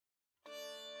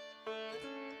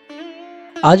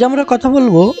আজ আমরা কথা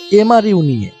বলবো এমআরইউ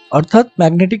নিয়ে, অর্থাৎ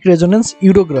ম্যাগনেটিক রেজোনেন্স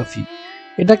ইউরোগ্রাফি।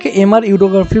 এটাকে এমআর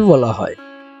ইউরোগ্রাফি বলা হয়।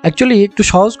 অ্যাকচুয়ালি একটু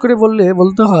সহজ করে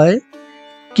বলতে হয়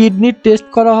কিডনির টেস্ট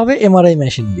করা হবে এমআরআই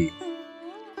মেশিন দিয়ে।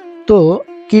 তো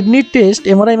কিডনির টেস্ট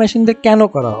এমআরআই মেশিন দিয়ে কেন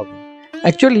করা হবে?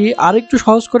 অ্যাকচুয়ালি আর একটু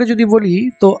সহজ করে যদি বলি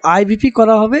তো আইবিপি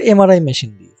করা হবে এমআরআই মেশিন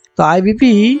দিয়ে। তো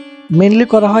আইবিপি মেনলি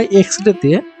করা হয় এক্স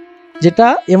রেতে, যেটা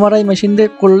এমআরআই মেশিন দিয়ে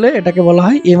করলে এটাকে বলা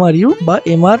হয় এমআরইউ বা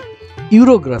এমআর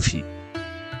ইউরোগ্রাফি।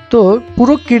 তো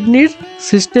পুরো কিডনির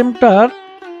সিস্টেমটার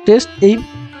টেস্ট এই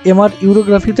এমআর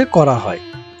ইউরোগ্রাফিতে করা হয়।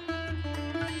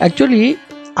 অ্যাকচুয়ালি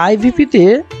আইভিপিতে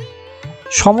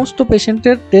সমস্ত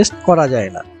পেশেন্টের টেস্ট করা যায়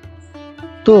না।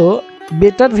 তো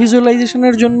বেটার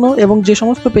ভিজুয়ালাইজেশনের জন্য এবং যে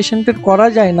সমস্ত পেশেন্টের করা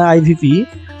যায় না আইভিপি,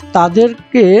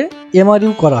 তাদেরকে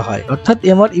এমআরইউ করা হয়, অর্থাৎ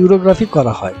এমআর ইউরোগ্রাফি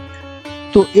করা হয়।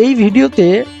 তো এই ভিডিওতে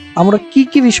আমরা কি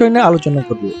কি বিষয় নিয়ে আলোচনা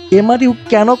করব। এমআরইউ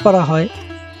কেন করা হয়,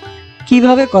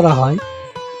 কিভাবে করা হয়,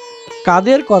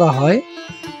 কাদের করা হয়,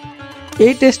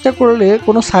 এই টেস্টটা করলে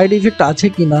কোনো সাইড ইফেক্ট আছে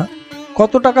কি না,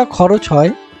 কত টাকা খরচ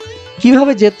হয়,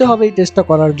 কিভাবে যেতে হবে এই টেস্টটা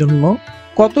করার জন্য,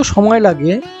 কত সময়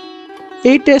লাগে,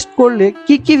 এই টেস্ট করলে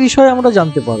কি কি বিষয় আমরা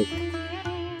জানতে পারব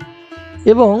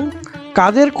এবং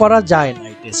কাদের করা যায় না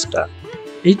এই টেস্টটা,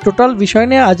 এই টোটাল বিষয়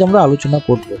নিয়ে আজ আমরা আলোচনা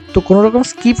করব। তো কোনো রকম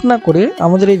স্কিপ না করে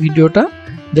আমাদের এই ভিডিওটা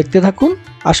দেখতে থাকুন,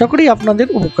 আশা করি আপনাদের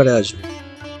উপকারে আসবে।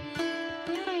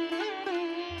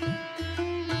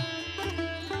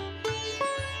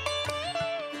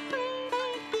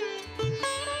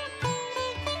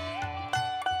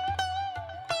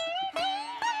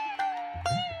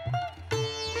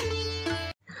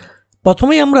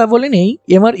 প্রথমেই আমরা বলে নেই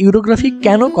এমআর ইউরোগ্রাফি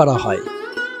কেন করা হয়।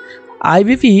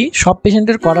 আইবিপি সব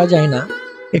পেশেন্টের করা যায় না,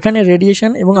 এখানে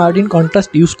রেডিয়েশন এবং আয়োডিন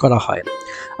কন্ট্রাস্ট ইউজ করা হয়।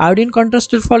 আয়োডিন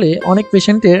কন্ট্রাস্টের ফলে অনেক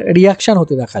পেশেন্টের রিয়াকশান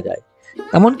হতে দেখা যায়,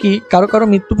 এমনকি কারো কারো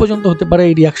মৃত্যু পর্যন্ত হতে পারে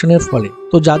এই রিয়াকশনের ফলে।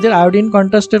 তো যাদের আয়োডিন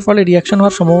কন্ট্রাস্টের ফলে রিয়াকশন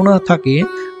হওয়ার সম্ভাবনা থাকে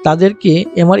তাদেরকে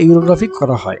এমআর ইউরোগ্রাফি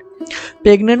করা হয়।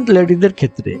 প্রেগনেন্ট লেডিদের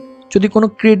ক্ষেত্রে যদি কোনো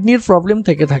কিডনির প্রবলেম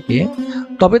থেকে থাকে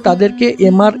তবে তাদেরকে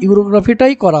এমআর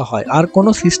ইউরোগ্রাফিটাই করা হয়, আর কোনো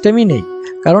সিস্টেমই নেই।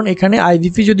 কারণ এখানে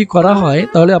আইভিপি যদি করা হয়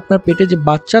তাহলে আপনার পেটে যে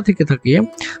বাচ্চা থেকে থাকে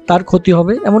তার ক্ষতি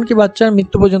হবে, এমনকি বাচ্চার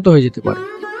মৃত্যু পর্যন্ত হয়ে যেতে পারে।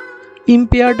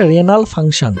 ইম্পেয়ার্ড রেনাল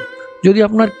ফাংশন, যদি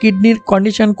আপনার কিডনির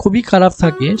কন্ডিশন খুবই খারাপ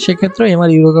থাকে সেক্ষেত্রে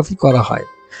এমআর ইউরোগ্রাফি করা হয়।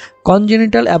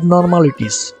 কনজেনিটাল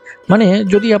অ্যাবনর্মালিটিস, মানে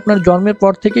যদি আপনার জন্মের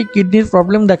পর থেকে কিডনির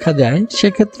প্রবলেম দেখা দেয়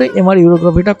সেক্ষেত্রে এমআর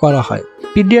ইউরোগ্রাফিটা করা হয়।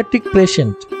 পিডিয়াট্রিক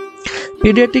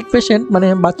পেশেন্ট মানে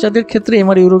বাচ্চাদের ক্ষেত্রে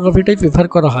এমআর ইউরোগ্রাফিটাই প্রেফার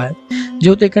করা হয়,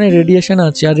 যেহেতু এখানে রেডিয়েশন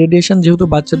আছে, আর রেডিয়েশন যেহেতু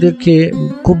বাচ্চাদেরকে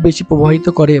খুব বেশি প্রভাবিত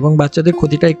করে এবং বাচ্চাদের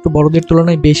ক্ষতিটা একটু বড়দের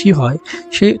তুলনায় বেশি হয়,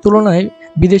 সেই তুলনায়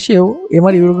বিদেশেও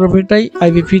এমআর ইউরোগ্রাফিটাই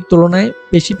আইভিপির তুলনায়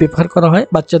বেশি প্রেফার করা হয়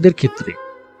বাচ্চাদের ক্ষেত্রে।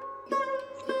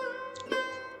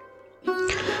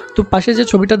 তো পাশে যে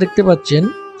ছবিটা দেখতে পাচ্ছেন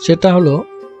সেটা হলো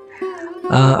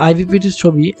আইভিপির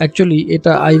ছবি। অ্যাকচুয়ালি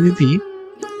এটা আইভিপি।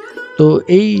 তো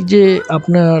এই যে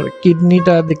আপনার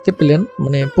কিডনিটা দেখতে পেলেন,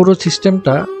 মানে পুরো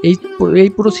সিস্টেমটা, এই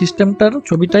পুরো সিস্টেমটার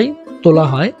ছবিটাই তোলা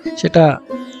হয়। সেটা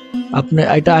আপনি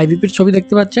এটা আইভিপির ছবি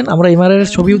দেখতে পাচ্ছেন, আমরা এমআরআই এর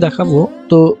ছবিও দেখাবো।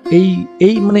 তো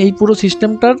এই পুরো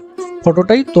সিস্টেমটার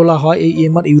ফটোটাই তোলা হয় এই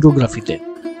এমআর ইউরোগ্রাফিতে।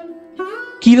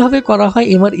 কিভাবে করা হয়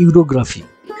এমআর ইউরোগ্রাফি?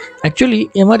 অ্যাকচুয়ালি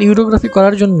এমআর ইউরোগ্রাফি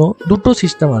করার জন্য দুটো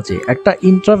সিস্টেম আছে, একটা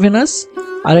ইন্ট্রাভেনাস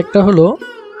আর একটা হলো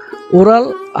ওরাল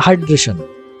হাইড্রেশন।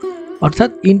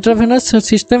 অর্থাৎ ইন্ট্রাভেনাস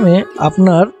সিস্টেমে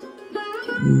আপনার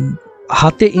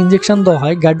হাতে ইনজেকশন দেওয়া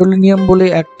হয়, গ্যাডোলিনিয়াম বলে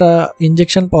একটা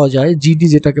ইনজেকশন পাওয়া যায়, জিডি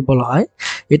যেটাকে বলা হয়।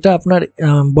 এটা আপনার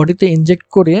বডিতে ইনজেক্ট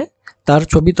করে তার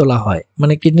ছবি তোলা হয়,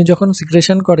 মানে কিডনি যখন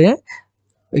সিক্রেশন করে,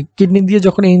 কিডনি দিয়ে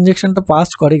যখন ইনজেকশনটা পাস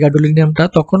করে গ্যাডোলিনিয়ামটা,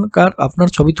 তখনকার আপনার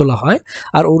ছবি তোলা হয়।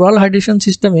 আর ওরাল হাইড্রেশন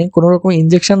সিস্টেমে কোনো রকম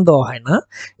ইনজেকশন দেওয়া হয় না।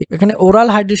 এখানে ওরাল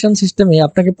হাইড্রেশন সিস্টেমে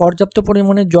আপনাকে পর্যাপ্ত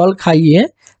পরিমাণে জল খাইয়ে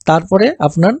তারপরে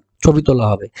আপনার ছবি তোলা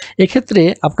হবে। এক্ষেত্রে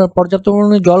আপনার পর্যাপ্ত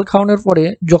পরিমাণে জল খাওয়ানোর পরে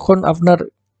যখন আপনার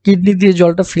কিডনি দিয়ে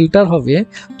জলটা ফিল্টার হবে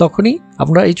তখনই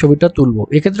আমরা এই ছবিটা তুলবো।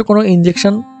 এক্ষেত্রে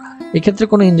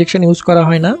কোনো ইনজেকশন ইউজ করা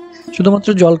হয় না, শুধুমাত্র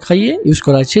জল খাইয়ে ইউজ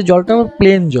করা হয়। সে জলটা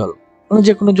প্লেন জল, মানে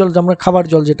যে কোনো জল, আমরা খাবার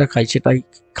জল যেটা খাই সেটাই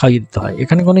খাইয়ে দিতে হয়,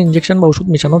 এখানে কোনো ইনজেকশন বা ওষুধ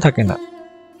মেশানো থাকে না।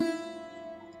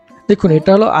 দেখুন, এটা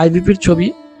হলো আইভিপির ছবি,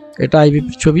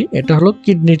 এটা হলো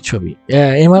কিডনির ছবি,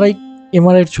 এমআরআই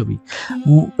এর ছবি।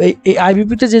 এই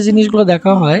আইভিপিতে যে জিনিসগুলো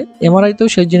দেখা হয় এমআরআইতেও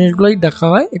সেই জিনিসগুলোই দেখা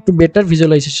হয়, একটু বেটার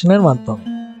ভিজুয়ালাইজেশনের মাধ্যমে।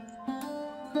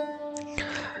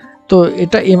 তো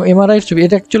এটা এমআরআই এর ছবি,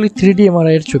 এটা অ্যাকচুয়ালি 3D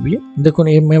এমআরআই এর ছবি। দেখুন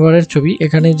এমআরআই এর ছবি,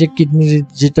 এখানে যে কিডনির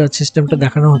যেটা সিস্টেমটা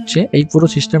দেখানো হচ্ছে এই পুরো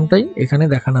সিস্টেমটাই এখানে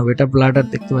দেখানো হবে। এটা ব্লাডার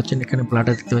দেখতে পাচ্ছেন, এখানে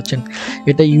ব্লাডার দেখতে পাচ্ছেন,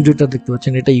 এটা ইউরেটার দেখতে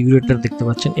পাচ্ছেন, এটা ইউরেটার দেখতে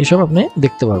পাচ্ছেন, এসব আপনি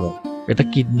দেখতে পাবেন। এটা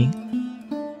কিডনি।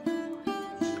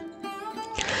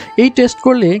 এই টেস্ট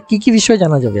করলে কি কি বিষয়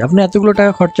জানা যাবে? আপনি এতগুলো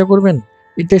টাকা খরচা করবেন,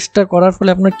 এই টেস্টটা করার ফলে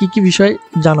আপনার কি কি বিষয়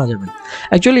জানা যাবে?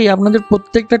 অ্যাকচুয়ালি আপনাদের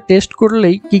প্রত্যেকটা টেস্ট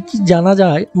করলেই কি কি জানা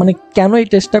যায়, মানে কেন এই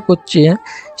টেস্টটা করছে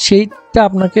সেইটা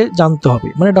আপনাকে জানতে হবে।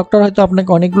 মানে ডক্টর হয়তো আপনাকে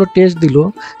অনেকগুলো টেস্ট দিল,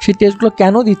 সেই টেস্টগুলো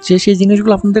কেন দিচ্ছে সেই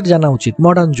জিনিসগুলো আপনাদের জানা উচিত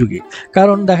মডার্ন যুগে।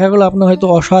 কারণ দেখা গেলো আপনি হয়তো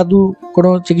অসাধু কোনো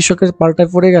চিকিৎসকের পাল্টায়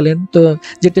পড়ে গেলেন, তো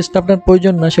যে টেস্টটা আপনার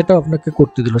প্রয়োজন না সেটাও আপনাকে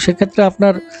করতে দিল, সেক্ষেত্রে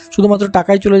আপনার শুধুমাত্র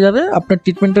টাকাই চলে যাবে, আপনার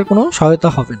ট্রিটমেন্টের কোনো সহায়তা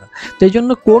হবে না। তো এই জন্য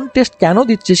কোন টেস্ট কেন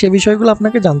দিচ্ছে সে বিষয়গুলো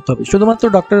আপনাকে জানতে হবে, শুধুমাত্র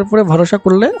ডক্টরের উপরে ভরসা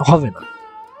করলে হবে না।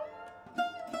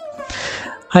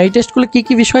 হ্যাঁ, এই টেস্টগুলো কী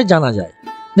কী বিষয় জানা যায়?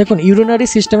 দেখুন, ইউরিনারি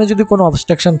সিস্টেমে যদি কোনো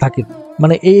অবস্ট্রাকশন থাকে,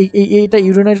 মানে এইটা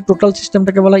ইউরিনারি টোটাল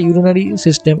সিস্টেমটাকে বলা ইউরিনারি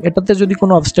সিস্টেম, এটাতে যদি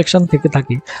কোনো অবস্ট্রাকশন থেকে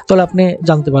থাকে তাহলে আপনি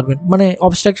জানতে পারবেন। মানে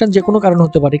অবস্ট্রাকশন যে কোনো কারণ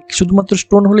হতে পারে, শুধুমাত্র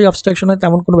স্টোন হলেই অবস্ট্রাকশন হয়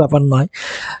তেমন কোনো ব্যাপার নয়।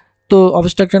 তো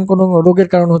অবস্ট্রাকশন কোনো রোগের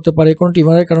কারণ হতে পারে, কোনো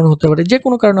টিউমারের কারণ হতে পারে, যে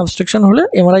কোনো কারণে অবস্ট্রাকশন হলে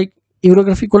এমআরআই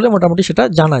ইউরোগ্রাফি করলে মোটামুটি সেটা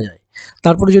জানা যায়।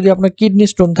 তারপরে যদি আপনার কিডনি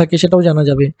স্টোন থাকে সেটাও জানা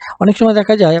যাবে। অনেক সময়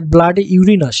দেখা যায় ব্লাডে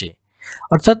ইউরিন আসে,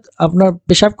 অর্থাৎ আপনার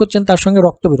পেশাব করছেন তার সঙ্গে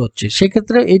রক্ত বেরোচ্ছে,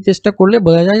 সেক্ষেত্রে এই টেস্টটা করলে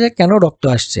বোঝা যায় যে কেন রক্ত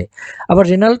আসছে। আবার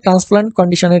রেনাল ট্রান্সপ্লান্ট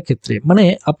কন্ডিশনের ক্ষেত্রে, মানে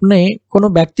আপনি কোনো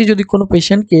ব্যক্তি যদি কোনো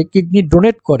পেশেন্টকে কিডনি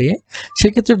ডোনেট করে,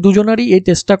 সেক্ষেত্রে দুজনারই এই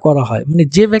টেস্টটা করা হয়। মানে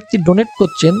যে ব্যক্তি ডোনেট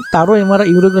করছেন তারও এমআরআই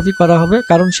ইউরোগ্রাফি করা হবে,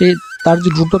 কারণ তার যে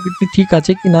দুটো কিডনি ঠিক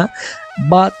আছে কিনা,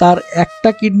 বা তার একটা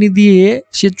কিডনি দিয়ে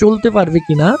সে চলতে পারবে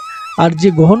কিনা, আর যে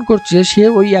গ্রহণ করছে সে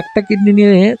ওই একটা কিডনি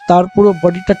নিয়ে তার পুরো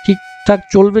বডিটা ঠিকঠাক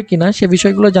চলবে কিনা, সে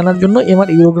বিষয়গুলো জানার জন্য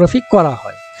এমআরআই ইউরোগ্রাফি করা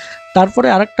হয়। তারপরে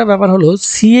আরেকটা ব্যাপার হলো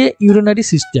সিএ ইউরিনারি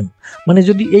সিস্টেম, মানে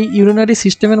যদি এই ইউরিনারি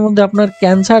সিস্টেমের মধ্যে আপনার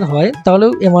ক্যান্সার হয়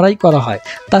তাহলেও এমআরআই করা হয়।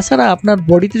 তাছাড়া আপনার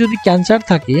বডিতে যদি ক্যান্সার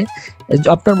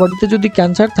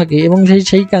থাকে এবং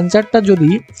সেই ক্যান্সারটা যদি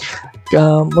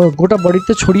গোটা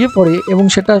বডিতে ছড়িয়ে পড়ে এবং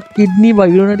সেটা কিডনি বা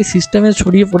ইউরিনারি সিস্টেমে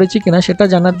ছড়িয়ে পড়েছে কিনা সেটা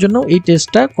জানার জন্য এই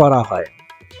টেস্টটা করা হয়।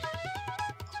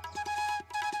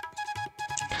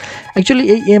 অ্যাকচুয়ালি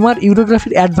এই এমআর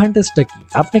ইউরোগ্রাফির অ্যাডভান্টেজটা কি?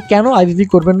 আপনি কেন আইভিভি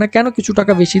করবেন না, কেন কিছু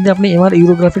টাকা বেশি দিয়ে আপনি এমআর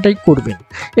ইউরোগ্রাফিটাই করবেন?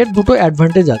 এর দুটো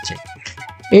অ্যাডভান্টেজ আছে।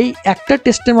 এই একটা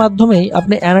টেস্টের মাধ্যমেই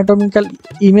আপনি অ্যানাটমিক্যাল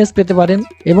ইমেজ পেতে পারেন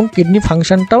এবং কিডনি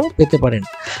ফাংশনটাও পেতে পারেন।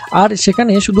 আর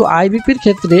সেখানে শুধু আইভিপির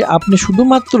ক্ষেত্রে আপনি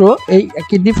শুধুমাত্র এই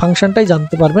কিডনি ফাংশনটাই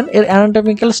জানতে পারবেন, এর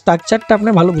অ্যানাটমিক্যাল স্ট্রাকচারটা আপনি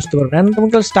ভালো বুঝতে পারবেন।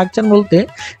 অ্যানাটমিক্যাল স্ট্রাকচার বলতে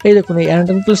এই দেখুন, এই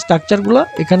অ্যানাটমিক্যাল স্ট্রাকচারগুলো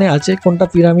এখানে আছে, কোনটা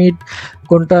পিরামিড,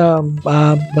 কোনটা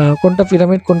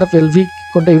পেলভিক,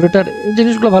 কোনটা ইউরেটার, এই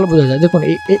জিনিসগুলো ভালো বোঝা যায়। দেখুন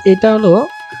এটা হলো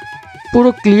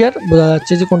পুরো ক্লিয়ার বোঝা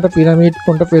যাচ্ছে যে কোনটা পিরামিড,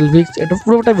 কোনটা পেলভিক, এটা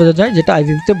পুরোটাই বোঝা যায়, যেটা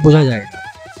আইভিপিতে বোঝা যায় না।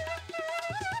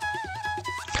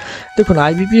 দেখুন,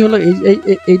 আইভিপি হলো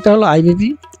এইটা হলো আইভিপি,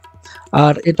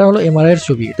 আর এটা হলো এমআরআই এর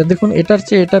ছবি। এটা দেখুন, এটার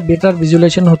চেয়ে এটা বেটার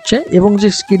ভিজুয়ালাইজেশন হচ্ছে, এবং যে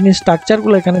কিডনির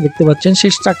স্ট্রাকচারগুলো এখানে দেখতে পাচ্ছেন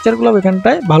সেই স্ট্রাকচারগুলো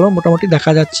এখানটায় ভালো মোটামুটি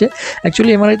দেখা যাচ্ছে।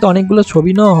 অ্যাকচুয়ালি এমআরআইতে অনেকগুলো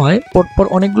ছবি নেওয়া হয়, পরপর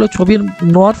অনেকগুলো ছবি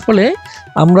নেওয়ার ফলে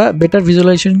আমরা বেটার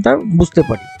ভিজুয়ালাইজেশনটা বুঝতে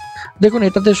পারি। দেখুন,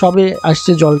 এটাতে সবে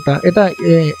আসছে জলটা, এটা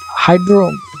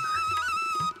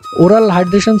ওরাল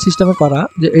হাইড্রেশন সিস্টেমে করা,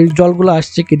 যে এই জলগুলো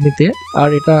আসছে কিডনিতে, আর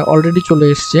এটা অলরেডি চলে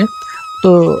এসছে।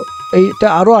 তো এইটা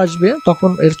আরও আসবে, তখন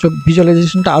এর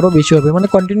ভিজুয়ালাইজেশনটা আরও বেশি হবে, মানে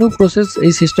কন্টিনিউ প্রসেস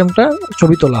এই সিস্টেমটা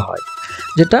ছবি তোলা হয়।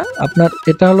 যেটা আপনার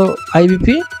এটা হলো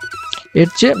আইভিপি, এর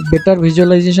চেয়ে বেটার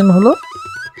ভিজুয়ালাইজেশন হলো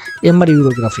এমআর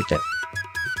ইউরোগ্রাফিটা।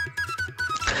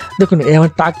 দেখুন,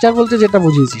 আমার স্ট্রাকচার বলতে যেটা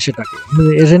বুঝিয়েছি সেটাকে,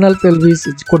 রেনাল পেলভিস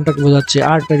কোনটাকে বোঝাচ্ছে,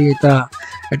 আর্টারি,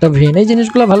 এটা ভেন, এই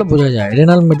জিনিসগুলো ভালো বোঝা যায়।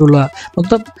 রেনাল মেডুলা,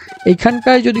 অর্থাৎ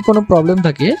এইখানকায় যদি কোনো প্রবলেম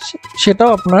থাকে সেটাও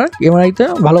আপনার এমআরআইতে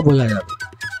ভালো বোঝা যাবে।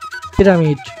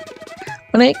 পিরামিড,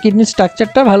 মানে কিডনি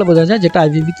স্ট্রাকচারটা ভালো বোঝা যায়, যেটা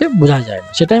আইভিভিতে বোঝা যায় না,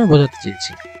 সেটা আমি বোঝাতে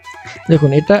চেয়েছি। দেখুন,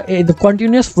 এটা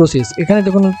কন্টিনিউয়াস প্রসেস, এখানে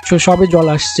দেখুন সবে জল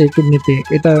আসছে কিডনিতে,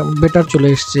 এটা বেটার চলে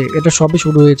এসছে, এটা সবে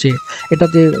শুরু হয়েছে,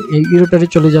 এটাতে ইউরেটারে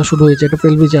চলে যাওয়া শুরু হয়েছে, এটা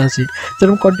পেলভিসে আছে।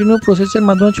 সেরকম কন্টিনিউ প্রসেসের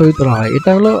মাধ্যমে ছবি তোলা হয়। এটা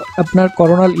হলো আপনার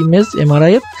করোনাল ইমেজ,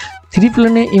 এমআরআই এর 3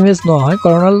 প্লেনে ইমেজ নেওয়া হয়,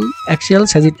 করোনাল, অ্যাক্সিয়াল,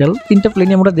 স্যাজিটাল, 3টে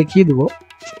প্লেনে আমরা দেখিয়ে দেবো।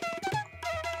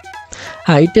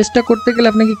 হ্যাঁ, এই টেস্টটা করতে গেলে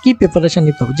আপনাকে কি প্রিপারেশন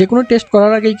নিতে হবে? যে কোনো টেস্ট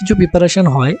করার আগে কিছু প্রিপারেশন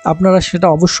হয়, আপনারা সেটা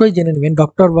অবশ্যই জেনে নেবেন।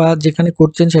 ডক্টর বা যেখানে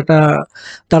করছেন সেটা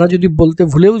তারা যদি বলতে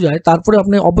ভুলেও যায়, তারপরে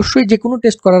আপনি অবশ্যই যে কোনো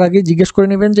টেস্ট করার আগে জিজ্ঞেস করে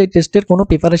নেবেন যে এই টেস্টের কোনো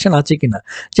প্রিপারেশন আছে কিনা।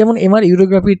 যেমন এমআর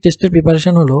ইউরোগ্রাফি টেস্টের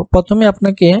প্রিপারেশন হলো, প্রথমে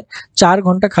আপনাকে 4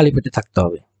 ঘন্টা খালি পেটে থাকতে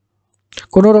হবে,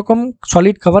 কোনো রকম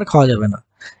সলিড খাবার খাওয়া যাবে না,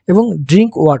 এবং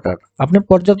ড্রিঙ্ক ওয়াটার, আপনি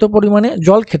পর্যাপ্ত পরিমাণে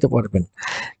জল খেতে পারবেন।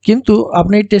 কিন্তু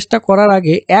আপনি এই টেস্টটা করার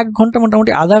আগে 1 ঘন্টা,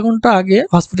 মোটামুটি আধা ঘন্টা আগে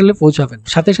হসপিটালে পৌঁছাবেন,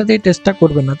 সাথে সাথে এই টেস্টটা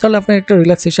করবেন না, তাহলে আপনার একটা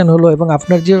রিল্যাক্সেশন হলো, এবং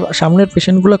আপনার যে সামনের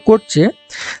পেশেন্টগুলো করছে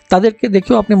তাদেরকে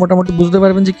দেখেও আপনি মোটামুটি বুঝতে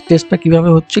পারবেন যে টেস্টটা কীভাবে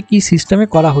হচ্ছে, কী সিস্টেমে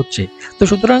করা হচ্ছে। তো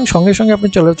সুতরাং সঙ্গে সঙ্গে আপনি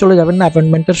চলে যাবেন না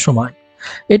অ্যাপয়েন্টমেন্টের সময়।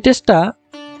 এই টেস্টটা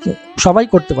সবাই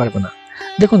করতে পারবে না,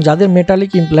 দেখুন যাদের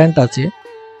মেটালিক ইমপ্ল্যান্ট আছে,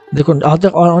 দেখুন হয়তো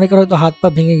অনেকের হয়তো হাত পা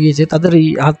ভেঙে গিয়েছে, তাদের এই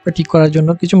হাত পা ঠিক করার জন্য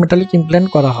কিছু মেটালিক ইমপ্ল্যান্ট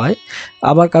করা হয়।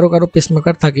 আবার কারো কারো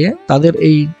পেসমেকার থাকে, তাদের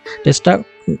এই টেস্টটা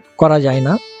করা যায়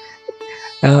না।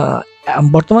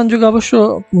 বর্তমান যুগে অবশ্য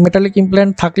মেটালিক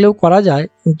ইমপ্ল্যান্ট থাকলেও করা যায়,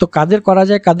 কিন্তু কাদের করা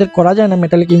যায় কাদের করা যায় না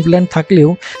মেটালিক ইমপ্ল্যান্ট থাকলেও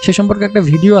সে সম্পর্কে একটা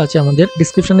ভিডিও আছে, আমাদের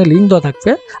ডিসক্রিপশনে লিঙ্ক দেওয়া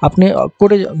থাকবে। আপনি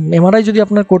করে এমআরআই যদি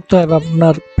আপনার করতে হয় বা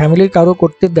আপনার ফ্যামিলির কারো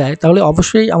করতে দেয়, তাহলে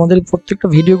অবশ্যই আমাদের প্রত্যেকটা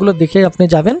ভিডিওগুলো দেখে আপনি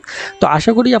যাবেন। তো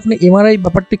আশা করি আপনি এমআরআই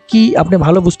ব্যাপারটা কি আপনি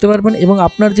ভালো বুঝতে পারবেন, এবং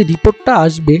আপনার যে রিপোর্টটা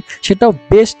আসবে সেটাও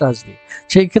বেস্ট আসবে।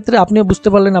 সেই ক্ষেত্রে আপনিও বুঝতে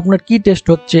পারলেন আপনার কি টেস্ট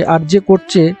হচ্ছে, আর যে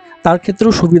করছে তার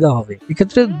ক্ষেত্রেও সুবিধা হবে।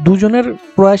 এক্ষেত্রে দুজনের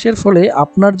প্রয়াসের ফলে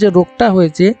আপনার যে রোগটা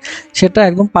হয়েছে সেটা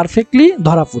একদম পারফেক্টলি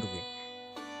ধরা পড়বে।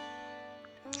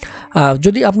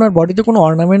 যদি আপনার বডিতে কোনো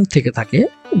অর্নামেন্ট থেকে থাকে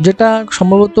যেটা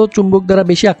সম্ভবত চুম্বক দ্বারা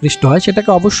বেশি আকৃষ্ট হয়, সেটাকে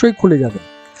অবশ্যই খুলে যাবেন,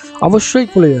 অবশ্যই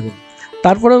খুলে যাবেন।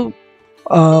 তারপরেও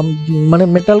মানে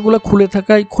মেটালগুলো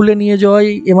খুলে নিয়ে যাওয়াই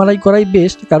এমআরআই করাই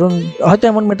বেস্ট। কারণ হয়তো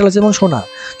এমন মেটাল আছে যেমন সোনা,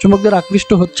 চুম্বকদের আকৃষ্ট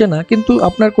হচ্ছে না, কিন্তু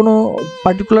আপনার কোনো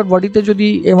পার্টিকুলার বডিতে যদি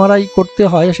এমআরআই করতে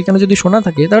হয় সেখানে যদি সোনা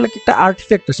থাকে, তাহলে একটা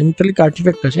আর্টিফ্যাক্ট আছে, মেটালিক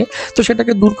আর্টিফ্যাক্ট আছে। তো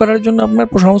সেটাকে দূর করার জন্য আপনার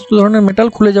সমস্ত ধরনের মেটাল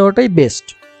খুলে যাওয়াটাই বেস্ট।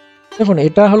 দেখুন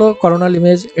এটা হলো করোনাল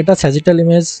ইমেজ, এটা স্যাজিটাল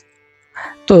ইমেজ।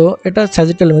 তো এটা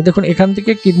স্যাজিটাল ইমেজ, দেখুন এখান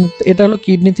থেকে কিডনি, এটা হলো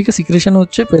কিডনি থেকে সিক্রেশন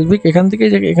হচ্ছে পেলভিক, এখান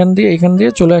দিয়ে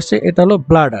চলে আসছে, এটা হলো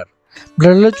ব্লাডারে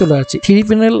চলে আসছে।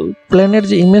 প্লেনের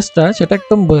যে ইমেজটা সেটা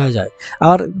একদম বোঝা যায়,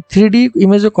 আর 3D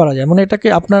ইমেজও করা যায়। মানে এটাকে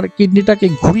আপনার কিডনিটাকে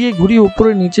ঘুরিয়ে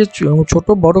উপরে নিচে ছোট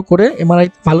বড় করে এমআরআই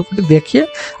ভালো করে দেখিয়ে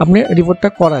আপনি রিপোর্টটা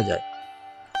করা যায়।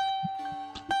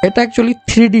 এটা অ্যাকচুয়ালি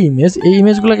 3D ইমেজ, এই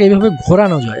ইমেজগুলোকে এইভাবে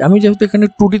ঘোরানো যায়। আমি যেহেতু এখানে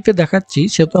 2Dতে দেখাচ্ছি,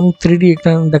 সেহেতু আমি 3D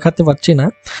এটা দেখাতে পারছি না,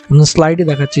 স্লাইডে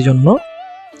দেখাচ্ছি জন্য।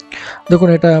 দেখুন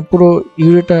এটা পুরো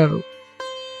ইউরেটার,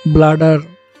 ব্লাডার,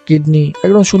 কিডনি,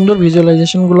 একদম সুন্দর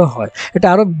ভিজুয়ালাইজেশনগুলো হয়। এটা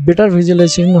আরও বেটার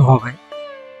ভিজুয়ালাইজেশন হয়,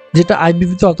 যেটা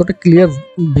আইবিপিতে অতটা ক্লিয়ার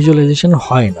ভিজুয়ালাইজেশন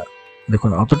হয় না। দেখুন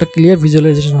অতটা ক্লিয়ার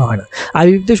ভিজুয়ালাইজেশন হয় না।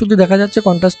 আইবিপিতে শুধু দেখা যাচ্ছে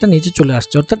কন্ট্রাস্টটা নিচে চলে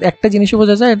আসছে, অর্থাৎ একটা জিনিসই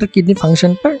বোঝা যায়, এটা কিডনি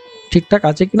ফাংশনটা ঠিকঠাক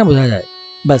আছে কিনা বোঝা যায়,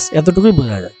 ব্যাস এতটুকুই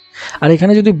বোঝা যায়। আর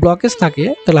এখানে যদি ব্লকেজ থাকে,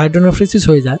 তাহলে হাইড্রোনেফ্রিসিস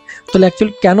হয়ে যায়। তাহলে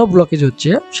অ্যাকচুয়ালি কেন ব্লকেজ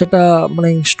হচ্ছে, সেটা মানে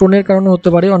স্টোনের কারণে হতে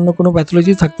পারে, অন্য কোনো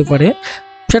প্যাথোলজি থাকতে পারে,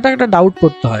 সেটা একটা ডাউট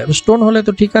করতে হয়। স্টোন হলে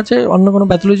তো ঠিক আছে, অন্য কোনো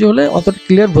প্যাথোলজি হলে অতটা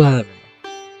ক্লিয়ার বোঝা যাবে না।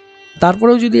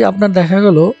 তারপরেও যদি আপনার দেখা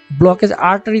গেল ব্লকেজ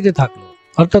আর্টারিতে থাকলো,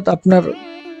 অর্থাৎ আপনার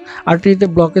আর্টারিতে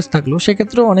ব্লকেজ থাকলো,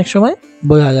 সেক্ষেত্রেও অনেক সময়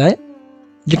বোঝা যায়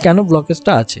যে কেন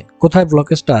ব্লকেজটা আছে, কোথায়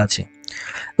ব্লকেজটা আছে।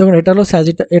 দেখুন এটা হলো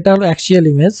এটা হলো অ্যাক্সিয়াল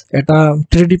ইমেজ, এটা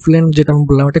 3D প্লেন যেটা আমি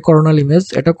বললাম, এটা করোনাল ইমেজ,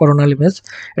 এটা করোনাল ইমেজ,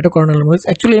 এটা করোনাল ইমেজ।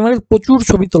 অ্যাকচুয়ালি এমআরআই প্রচুর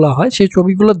ছবি তোলা হয়, সেই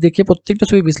ছবিগুলো দেখে প্রত্যেকটা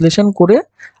ছবি বিশ্লেষণ করে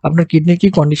আপনার কিডনির কি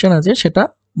কন্ডিশন আছে সেটা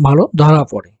ভালো ধরা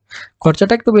পড়ে।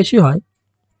 খরচাটা একটু বেশি হয়।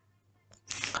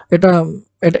 এটা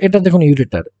এটা এটা দেখুন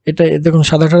ইউরেটার, এটা দেখুন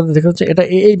সাদা দেখা যাচ্ছে, এটা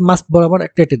এই মাস্ক বরাবর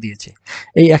একটা কেটে দিয়েছে।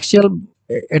 এই অ্যাক্সিয়াল,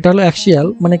 এটা হলো অ্যাক্সিয়াল,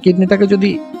 মানে কিডনিটাকে যদি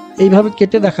এইভাবে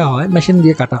কেটে দেখা হয়, মেশিন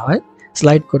দিয়ে কাটা হয়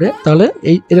স্লাইড করে, তাহলে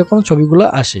এরকম ছবিগুলো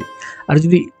আসে। আর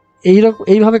যদি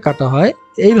এইভাবে কাটা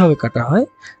হয়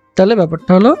তাহলে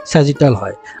ব্যাপারটা হলো স্যাজিটাল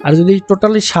হয়। আর যদি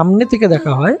টোটালি সামনে থেকে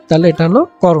দেখা হয় তাহলে এটা হলো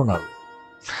করোনাল।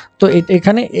 তো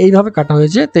এখানে এইভাবে কাটা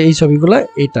হয়েছে, তো এই ছবিগুলো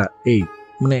এই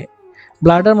মানে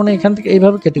ব্লাডার, মানে এখান থেকে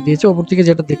এইভাবে কেটে দিয়েছে, ওপর থেকে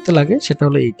যেটা দেখতে লাগে সেটা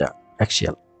হলো এইটা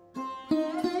অ্যাক্সিয়াল।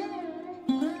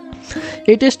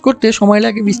 এই টেস্ট করতে সময়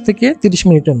লাগে 20 থেকে 30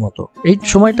 মিনিটের মতো। এই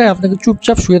সময়টায় আপনাকে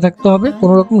চুপচাপ শুয়ে থাকতে হবে,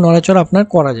 কোনো রকম নড়াচড়া আপনার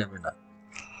করা যাবে না।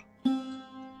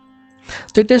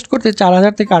 তো এই টেস্ট করতে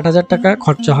 4000 থেকে 8000 টাকা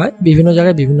খরচা হয়, বিভিন্ন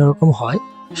জায়গায় বিভিন্ন রকম হয়।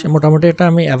 সে মোটামুটি এটা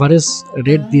আমি অ্যাভারেজ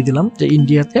রেট দিয়ে দিলাম যে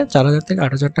ইন্ডিয়াতে 4000 থেকে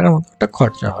 8000 টাকার মতো একটা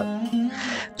খরচা হয়।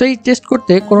 তো এই টেস্ট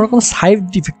করতে কোনো রকম সাইড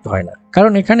ইফেক্ট হয় না,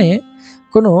 কারণ এখানে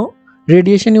কোনো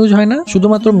রেডিয়েশন ইউজ হয় না,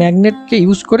 শুধুমাত্র ম্যাগনেটকে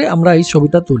ইউজ করে আমরা এই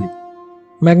ছবিটা তুলি,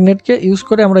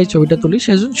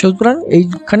 সুতরাং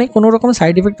এইখানে কোনো রকম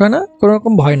সাইড ইফেক্ট হয় না, কোনো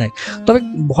রকম ভয় নাই। তবে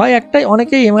ভয় একটাই,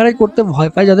 অনেকেই এমআরআই করতে ভয়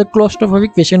পায়, যাদের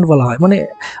ক্লোস্ট্রোফোবিক পেশেন্ট বলা হয়, মানে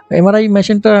এমআরআই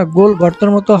মেশিনটা গোল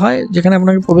গর্তের মতো হয় যেখানে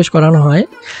আপনাকে প্রবেশ করানো হয়।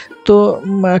 তো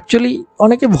অ্যাকচুয়ালি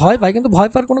অনেকে ভয় পায়, কিন্তু ভয়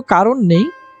পাওয়ার কোনো কারণ নেই,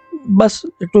 বাস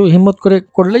একটু হিম্মত করে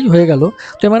করলেই হয়ে গেল।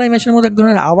 তো এমআরআই মেশিনের মধ্যে এক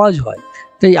ধরনের আওয়াজ হয়,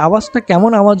 তো এই আওয়াজটা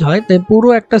কেমন আওয়াজ হয়, তাই পুরো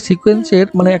একটা সিকোয়েন্সের,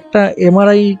 মানে একটা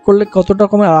এমআরআই করলে কত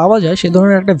রকমের আওয়াজ হয় সে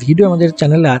ধরনের একটা ভিডিও আমাদের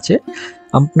চ্যানেলে আছে।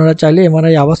 আপনারা চাইলে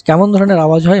এমআরআই আওয়াজ কেমন ধরনের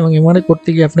আওয়াজ হয় এবং এমআরআই করতে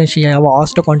গিয়ে আপনি সেই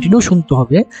আওয়াজটা কন্টিনিউ শুনতে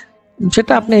হবে,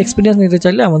 সেটা আপনি এক্সপিরিয়েন্স নিতে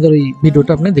চাইলে আমাদের ওই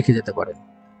ভিডিওটা আপনি দেখে যেতে পারেন।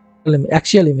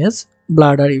 অ্যাক্সিয়াল ইমেজ,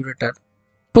 ব্লাডার, ইউরেটার,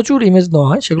 প্রচুর ইমেজ নেওয়া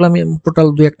হয়, সেগুলো আমি টোটাল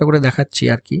 2-1টা করে দেখাচ্ছি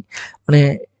আর কি। মানে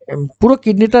পুরো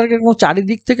কিডনিটাকে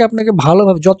চারিদিক থেকে আপনাকে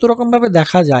ভালোভাবে যত রকমভাবে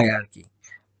দেখা যায় আর কি,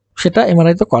 সেটা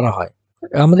এমআরআই তো করা হয়।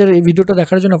 আমাদের এই ভিডিওটা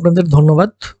দেখার জন্য আপনাদের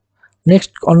ধন্যবাদ।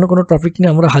 নেক্সট অন্য কোনো টপিক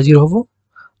নিয়ে আমরা হাজির হব।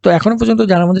 তো এখনো পর্যন্ত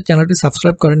যারা আমাদের চ্যানেলটি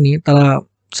সাবস্ক্রাইব করেননি তারা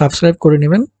সাবস্ক্রাইব করে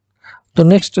নেবেন। তো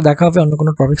নেক্সট দেখা হবে অন্য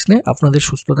কোনো টপিকস নিয়ে। আপনাদের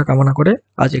সুস্থতা কামনা করে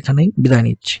আজ এখানেই বিদায়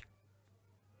নিচ্ছি।